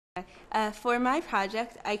For my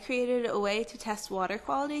project, I created a way to test water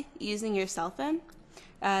quality using your cell phone.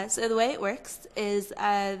 So the way it works is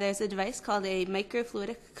there's a device called a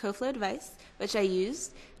microfluidic co-flow device, which I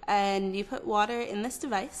used, and you put water in this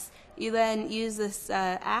device. You then use this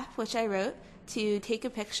app, which I wrote, to take a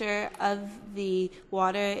picture of the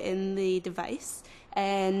water in the device,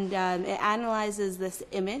 and it analyzes this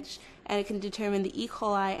image, and it can determine the E.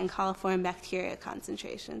 coli and coliform bacteria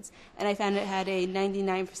concentrations. And I found it had a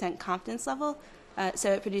 99% confidence level,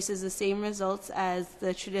 so it produces the same results as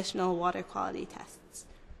the traditional water quality tests.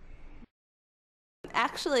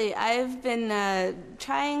 Actually, I've been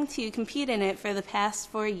trying to compete in it for the past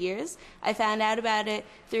 4 years. I found out about it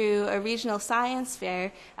through a regional science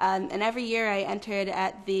fair, and every year I entered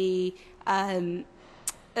at the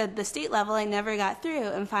state level. I never got through,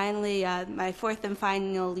 and finally, my fourth and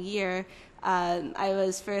final year, I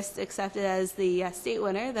was first accepted as the state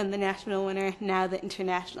winner, then the national winner, now the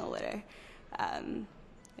international winner.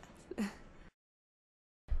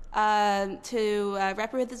 To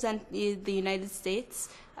represent the United States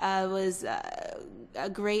was a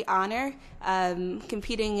great honor.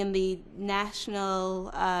 Competing in the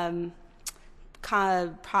national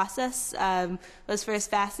process was first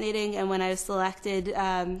fascinating, and when I was selected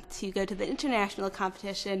to go to the international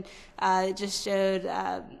competition, it just showed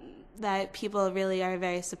that people really are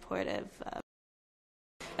very supportive.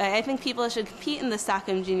 I think people should compete in the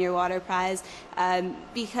Stockholm Junior Water Prize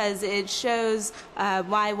because it shows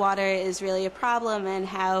why water is really a problem and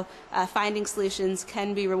how finding solutions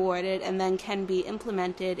can be rewarded and then can be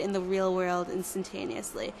implemented in the real world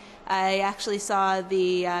instantaneously. I actually saw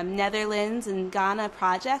the Netherlands and Ghana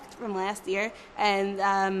project from last year, and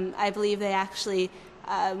I believe they actually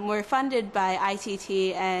were funded by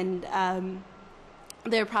ITT, and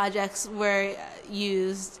their projects were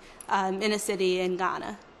used in a city in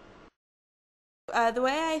Ghana. The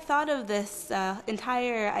way I thought of this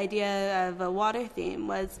entire idea of a water theme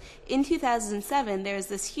was in 2007 there was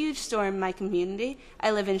this huge storm in my community.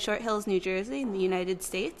 I live in Short Hills, New Jersey in the United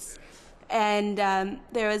States, and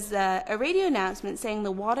there was a radio announcement saying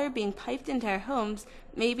the water being piped into our homes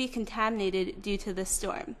may be contaminated due to the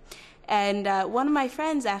storm. And one of my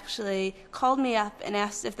friends actually called me up and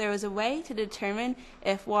asked if there was a way to determine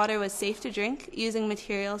if water was safe to drink using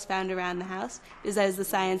materials found around the house, because I was the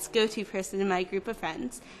science go-to person in my group of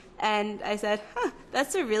friends. And I said,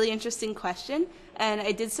 that's a really interesting question. And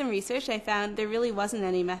I did some research. I found there really wasn't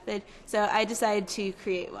any method, so I decided to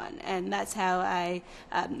create one. And that's how I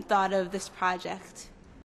thought of this project.